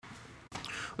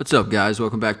What's up, guys?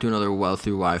 Welcome back to another Well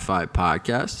Through Wi-Fi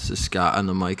podcast. This is Scott on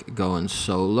the mic going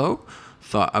solo.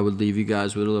 Thought I would leave you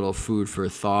guys with a little food for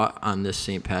thought on this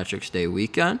St. Patrick's Day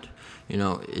weekend. You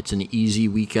know, it's an easy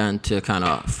weekend to kind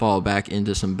of fall back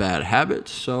into some bad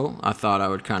habits, so I thought I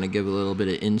would kind of give a little bit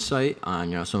of insight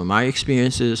on, some of my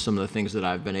experiences, some of the things that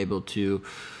I've been able to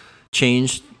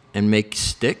change and make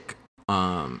stick.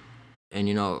 Guys,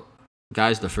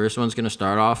 the first one's going to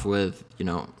start off with,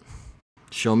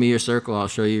 show me your circle, I'll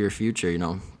show you your future.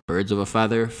 Birds of a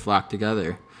feather flock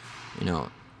together.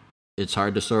 It's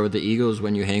hard to soar with the eagles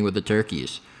when you hang with the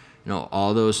turkeys.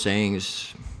 All those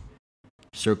sayings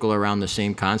circle around the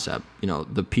same concept.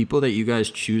 The people that you guys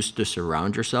choose to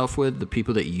surround yourself with, the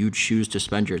people that you choose to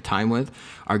spend your time with,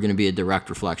 are going to be a direct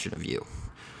reflection of you.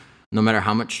 No matter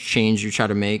how much change you try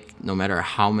to make, no matter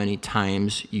how many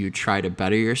times you try to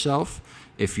better yourself,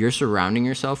 if you're surrounding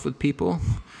yourself with people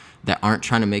that aren't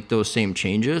trying to make those same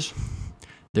changes,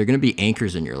 they're going to be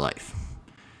anchors in your life.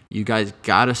 You guys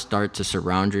got to start to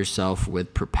surround yourself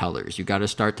with propellers. You got to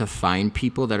start to find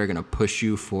people that are going to push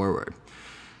you forward.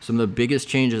 Some of the biggest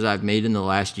changes I've made in the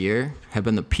last year have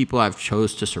been the people I've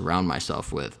chose to surround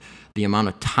myself with. The amount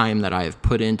of time that I have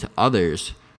put into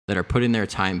others that are putting their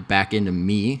time back into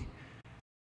me.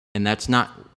 And that's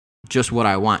not just what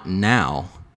I want now,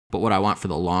 but what I want for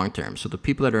the long term. So the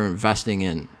people that are investing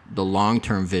in the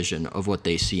long-term vision of what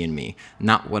they see in me,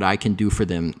 not what I can do for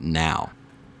them now.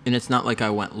 And it's not like I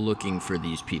went looking for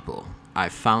these people. I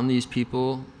found these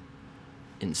people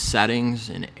in settings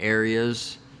and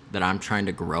areas that I'm trying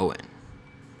to grow in.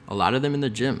 A lot of them in the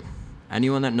gym.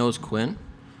 Anyone that knows Quinn,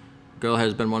 girl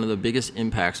has been one of the biggest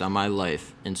impacts on my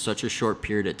life in such a short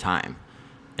period of time.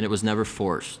 And it was never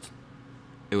forced.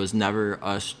 It was never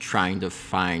us trying to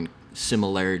find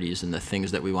similarities in the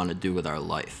things that we want to do with our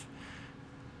life.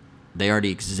 They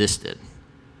already existed.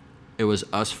 It was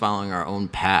us following our own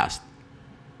past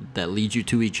that leads you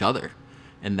to each other.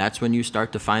 And that's when you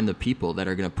start to find the people that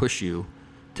are going to push you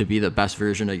to be the best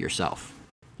version of yourself.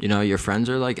 Your friends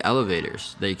are like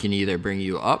elevators. They can either bring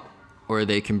you up or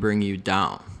they can bring you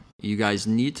down. You guys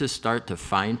need to start to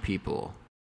find people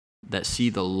that see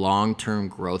the long-term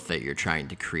growth that you're trying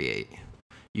to create.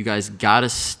 You guys got to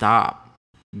stop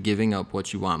giving up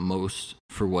what you want most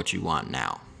for what you want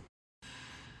now.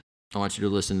 I want you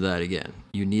to listen to that again.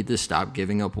 You need to stop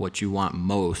giving up what you want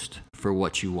most for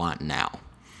what you want now.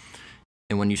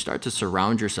 And when you start to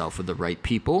surround yourself with the right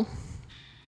people,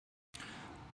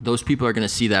 those people are going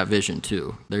to see that vision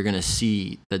too. They're going to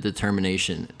see the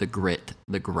determination, the grit,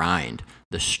 the grind,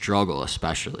 the struggle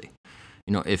especially.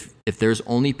 If there's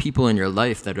only people in your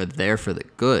life that are there for the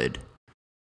good,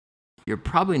 you're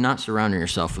probably not surrounding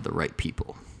yourself with the right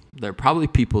people. They're probably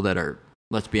people that are,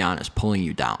 let's be honest, pulling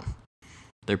you down.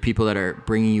 They're people that are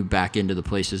bringing you back into the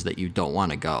places that you don't want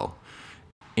to go.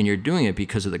 And you're doing it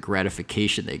because of the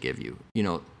gratification they give you,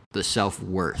 the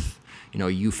self-worth.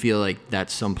 You feel like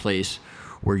that's someplace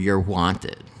where you're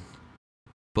wanted.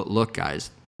 But look,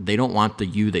 guys, they don't want the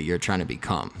you that you're trying to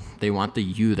become. They want the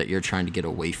you that you're trying to get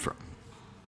away from.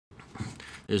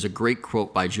 There's a great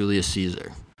quote by Julius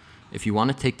Caesar. If you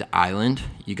want to take the island,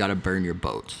 you got to burn your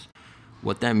boats.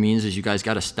 What that means is you guys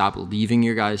got to stop leaving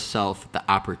your guys' self the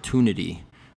opportunity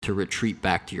to retreat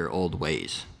back to your old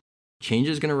ways. Change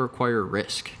is going to require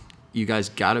risk. You guys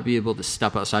got to be able to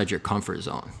step outside your comfort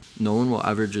zone. No one will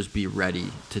ever just be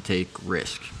ready to take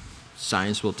risk.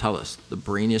 Science will tell us the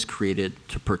brain is created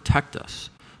to protect us.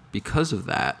 Because of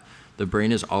that, the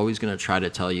brain is always going to try to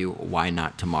tell you why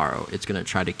not tomorrow. It's going to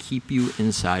try to keep you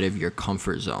inside of your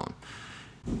comfort zone.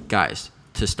 Guys,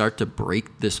 to start to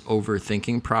break this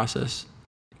overthinking process,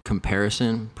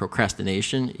 comparison,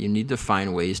 procrastination, you need to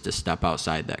find ways to step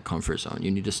outside that comfort zone. You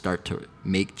need to start to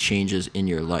make changes in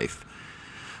your life.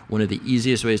 One of the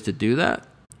easiest ways to do that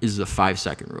is the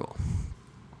 5-second rule.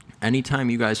 Anytime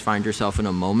you guys find yourself in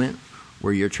a moment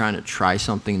where you're trying to try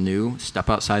something new, step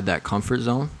outside that comfort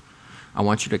zone, I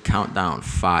want you to count down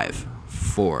 5,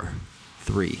 4,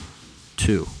 3,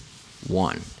 2,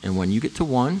 1. And when you get to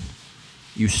 1,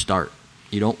 you start.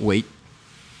 You don't wait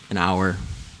an hour.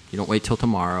 You don't wait till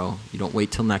tomorrow. You don't wait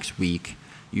till next week.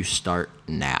 You start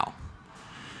now.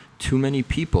 Too many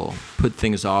people put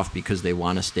things off because they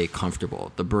want to stay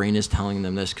comfortable. The brain is telling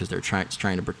them this because it's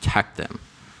trying to protect them.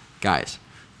 Guys,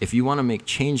 if you want to make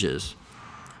changes,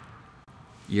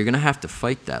 you're going to have to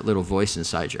fight that little voice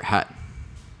inside your head.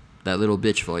 That little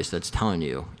bitch voice that's telling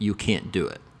you you can't do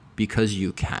it, because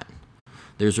you can.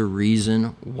 There's a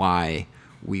reason why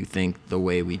we think the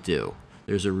way we do.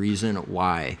 There's a reason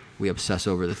why we obsess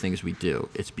over the things we do.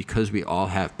 It's because we all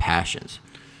have passions.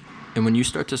 And when you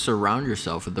start to surround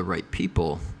yourself with the right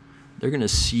people, they're going to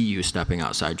see you stepping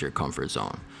outside your comfort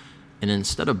zone. And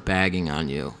instead of bagging on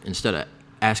you, instead of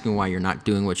asking why you're not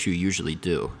doing what you usually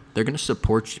do, they're going to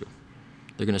support you.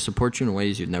 They're going to support you in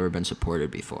ways you've never been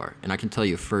supported before. And I can tell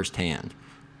you firsthand,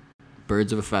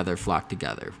 birds of a feather flock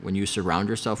together. When you surround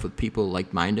yourself with people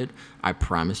like-minded, I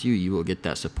promise you, you will get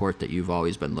that support that you've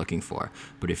always been looking for.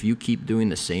 But if you keep doing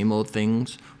the same old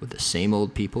things with the same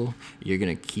old people, you're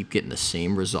going to keep getting the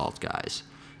same result, guys.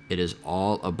 It is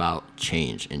all about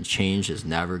change, and change is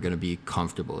never going to be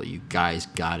comfortable. You guys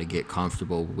got to get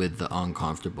comfortable with the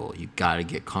uncomfortable. You got to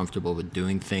get comfortable with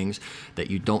doing things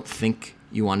that you don't think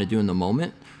you want to do in the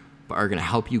moment, but are going to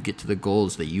help you get to the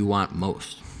goals that you want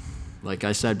most. Like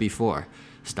I said before,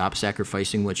 stop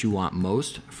sacrificing what you want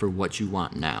most for what you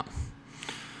want now.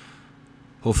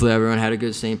 Hopefully everyone had a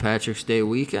good St. Patrick's Day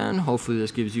weekend. Hopefully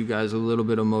this gives you guys a little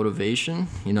bit of motivation.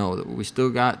 We still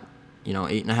got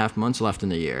 8.5 months left in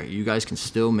the year. You guys can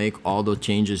still make all the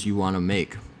changes you want to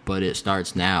make, but it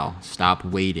starts now. Stop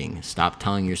waiting. Stop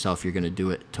telling yourself you're going to do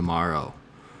it tomorrow.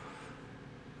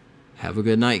 Have a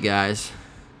good night, guys.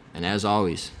 And as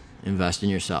always, invest in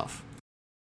yourself.